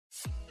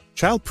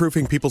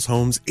Childproofing people's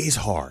homes is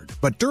hard,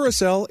 but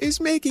Duracell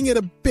is making it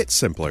a bit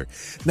simpler.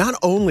 Not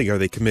only are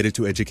they committed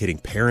to educating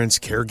parents,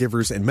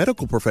 caregivers, and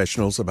medical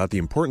professionals about the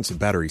importance of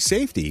battery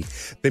safety,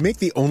 they make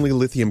the only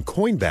lithium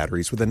coin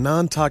batteries with a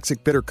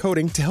non-toxic bitter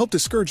coating to help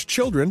discourage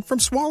children from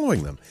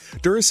swallowing them.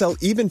 Duracell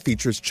even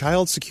features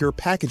child-secure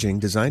packaging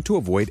designed to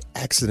avoid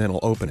accidental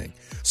opening.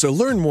 So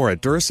learn more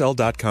at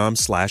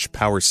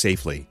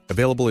Duracell.com/powersafely.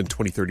 Available in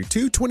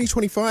 2032,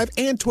 2025,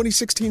 and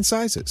 2016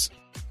 sizes.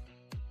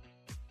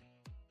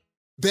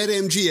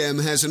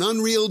 BetMGM has an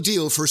unreal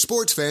deal for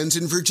sports fans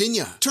in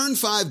Virginia. Turn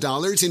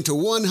 $5 into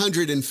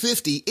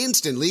 $150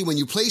 instantly when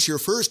you place your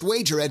first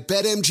wager at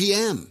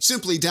BetMGM.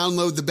 Simply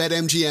download the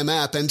BetMGM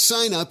app and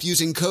sign up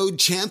using code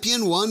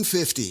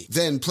CHAMPION150.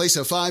 Then place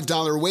a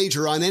 $5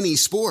 wager on any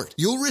sport.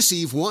 You'll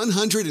receive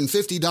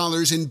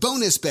 $150 in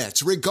bonus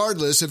bets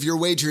regardless of your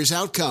wager's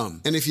outcome.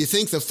 And if you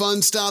think the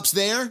fun stops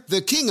there, the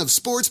King of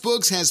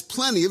Sportsbooks has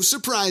plenty of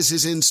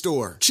surprises in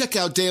store. Check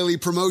out daily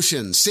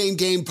promotions,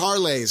 same-game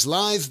parlays,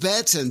 live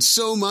bets, and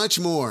so much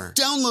more.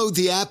 Download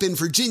the app in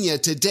Virginia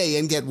today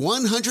and get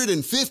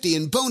 $150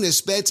 in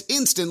bonus bets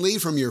instantly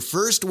from your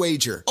first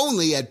wager.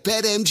 Only at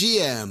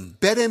BetMGM.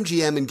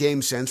 BetMGM and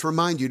GameSense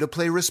remind you to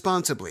play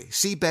responsibly.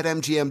 See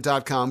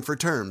BetMGM.com for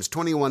terms.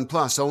 21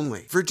 plus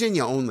only.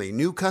 Virginia only.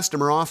 New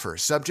customer offer.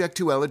 Subject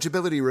to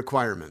eligibility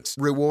requirements.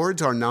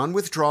 Rewards are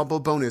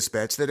non-withdrawable bonus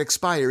bets that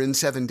expire in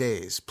 7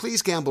 days.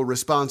 Please gamble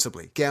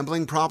responsibly.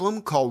 Gambling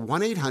problem? Call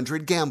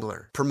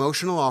 1-800-GAMBLER.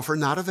 Promotional offer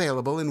not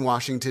available in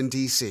Washington,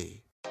 D.C.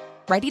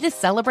 Ready to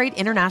celebrate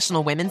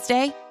International Women's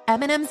Day?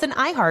 M&M's and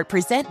iHeart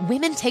present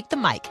Women Take the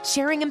Mic,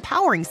 sharing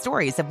empowering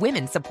stories of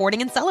women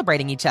supporting and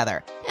celebrating each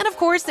other. And of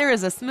course, there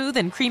is a smooth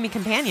and creamy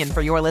companion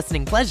for your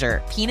listening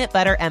pleasure, peanut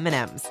butter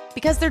M&M's.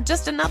 Because they're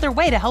just another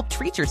way to help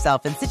treat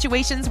yourself in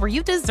situations where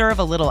you deserve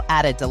a little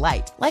added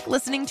delight, like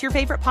listening to your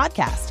favorite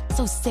podcast.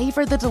 So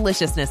savor the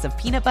deliciousness of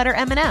peanut butter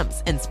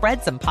M&M's and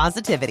spread some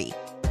positivity.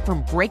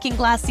 From breaking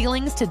glass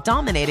ceilings to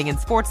dominating in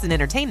sports and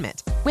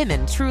entertainment,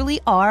 women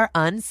truly are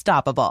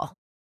unstoppable.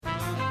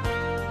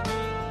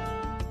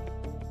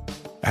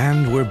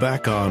 And we're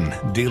back on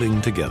Dealing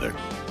Together,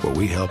 where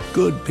we help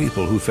good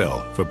people who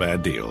fell for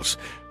bad deals.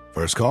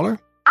 First caller?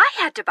 I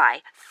had to buy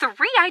 3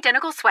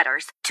 identical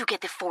sweaters to get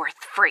the 4th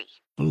free.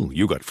 Ooh,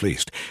 you got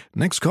fleeced.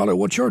 Next caller,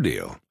 what's your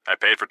deal? I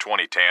paid for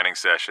 20 tanning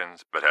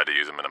sessions, but had to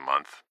use them in a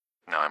month.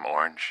 Now I'm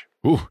orange.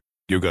 Ooh,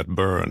 you got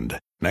burned.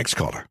 Next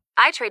caller.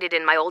 I traded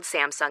in my old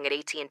Samsung at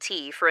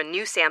AT&T for a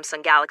new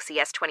Samsung Galaxy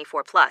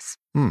S24 Plus.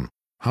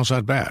 How's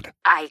that bad?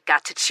 I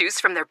got to choose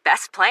from their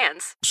best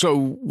plans. So,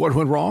 what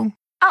went wrong?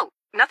 Oh,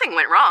 nothing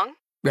went wrong.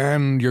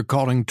 And you're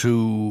calling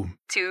to...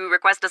 To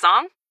request a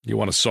song? You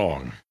want a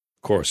song.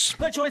 Of course.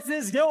 The choice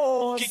is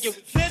yours.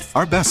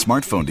 Our best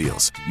smartphone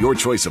deals. Your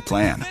choice of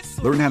plan.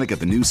 Learn how to get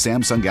the new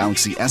Samsung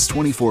Galaxy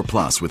S24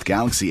 Plus with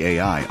Galaxy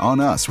AI on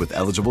us with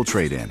eligible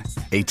trade-in.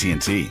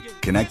 AT&T.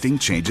 Connecting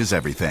changes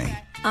everything.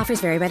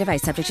 Offers vary by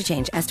device. Subject to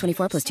change.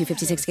 S24 plus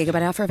 256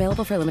 gigabyte offer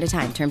available for a limited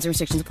time. Terms and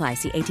restrictions apply.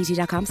 See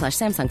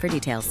att.com/Samsung for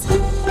details.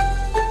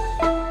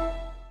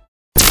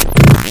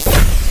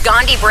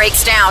 Gandhi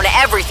breaks down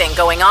everything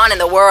going on in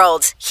the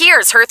world.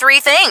 Here's her 3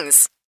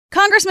 things.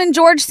 Congressman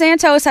George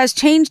Santos has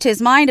changed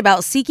his mind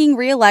about seeking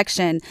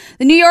re-election.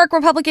 The New York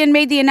Republican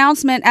made the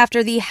announcement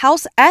after the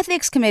House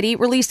Ethics Committee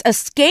released a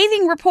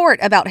scathing report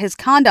about his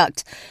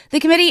conduct. The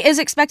committee is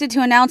expected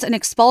to announce an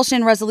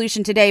expulsion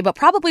resolution today, but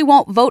probably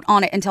won't vote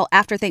on it until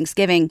after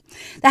Thanksgiving.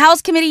 The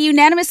House committee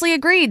unanimously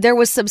agreed there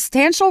was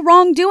substantial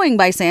wrongdoing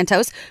by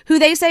Santos, who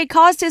they say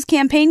caused his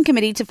campaign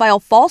committee to file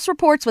false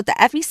reports with the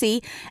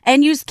FEC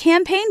and used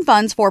campaign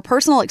funds for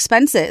personal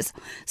expenses.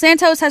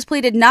 Santos has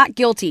pleaded not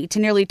guilty to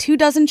nearly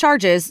 24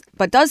 charges,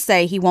 but does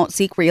say he won't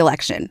seek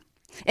re-election.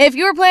 If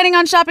you're planning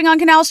on shopping on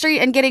Canal Street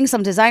and getting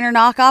some designer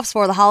knockoffs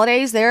for the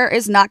holidays, there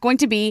is not going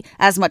to be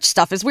as much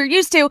stuff as we're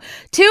used to.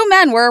 2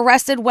 men were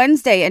arrested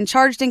Wednesday and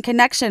charged in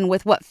connection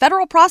with what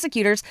federal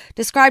prosecutors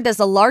described as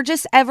the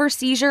largest ever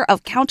seizure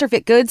of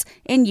counterfeit goods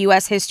in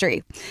U.S.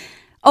 history.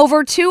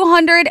 Over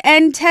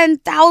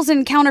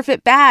 210,000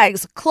 counterfeit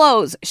bags,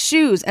 clothes,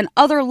 shoes, and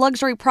other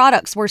luxury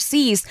products were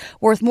seized,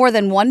 worth more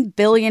than $1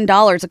 billion,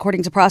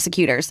 according to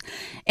prosecutors.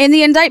 In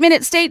the indictment,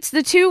 it states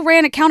the 2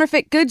 ran a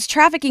counterfeit goods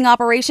trafficking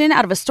operation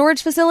out of a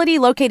storage facility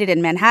located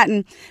in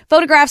Manhattan.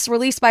 Photographs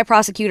released by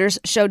prosecutors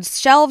showed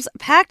shelves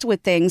packed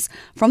with things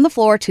from the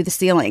floor to the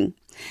ceiling.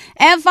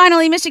 And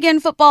finally, Michigan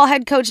football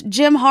head coach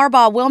Jim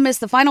Harbaugh will miss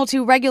the final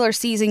 2 regular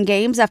season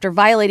games after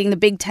violating the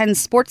Big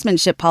Ten's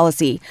sportsmanship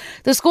policy.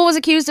 The school was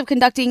accused of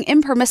conducting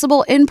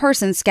impermissible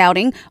in-person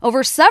scouting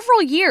over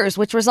several years,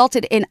 which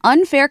resulted in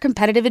unfair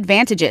competitive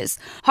advantages.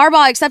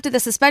 Harbaugh accepted the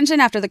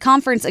suspension after the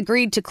conference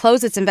agreed to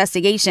close its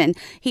investigation.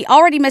 He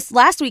already missed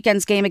last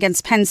weekend's game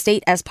against Penn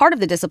State as part of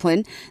the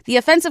discipline. The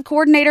offensive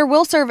coordinator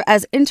will serve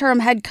as interim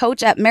head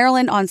coach at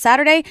Maryland on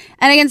Saturday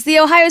and against the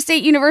Ohio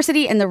State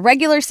University in the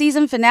regular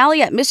season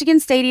finale at Michigan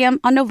Stadium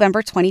on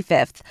November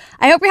 25th.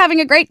 I hope you're having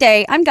a great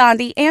day. I'm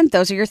Gandhi, and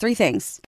those are your 3 things.